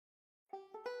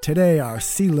Today, our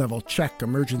sea level check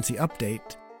emergency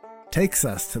update takes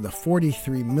us to the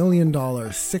 $43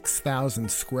 million,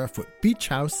 6,000 square foot beach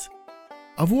house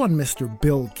of one Mr.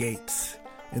 Bill Gates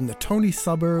in the Tony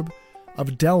suburb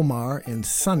of Del Mar in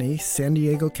sunny San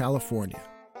Diego, California.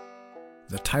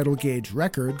 The tidal gauge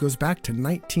record goes back to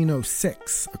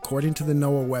 1906, according to the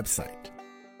NOAA website.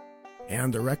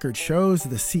 And the record shows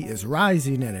the sea is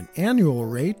rising at an annual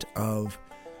rate of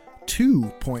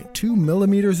 2.2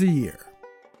 millimeters a year.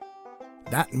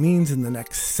 That means in the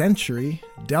next century,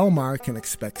 Del Mar can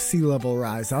expect sea level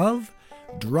rise of,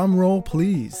 drumroll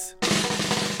please,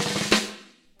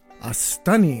 a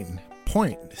stunning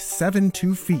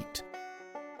 0.72 feet.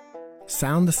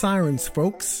 Sound the sirens,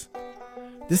 folks.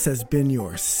 This has been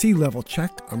your Sea Level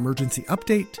Check emergency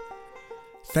update.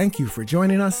 Thank you for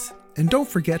joining us, and don't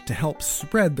forget to help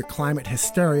spread the climate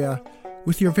hysteria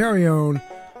with your very own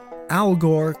Al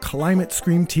Gore Climate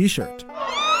Scream t-shirt.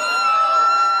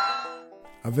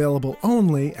 Available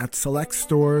only at select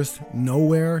stores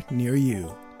nowhere near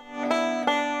you.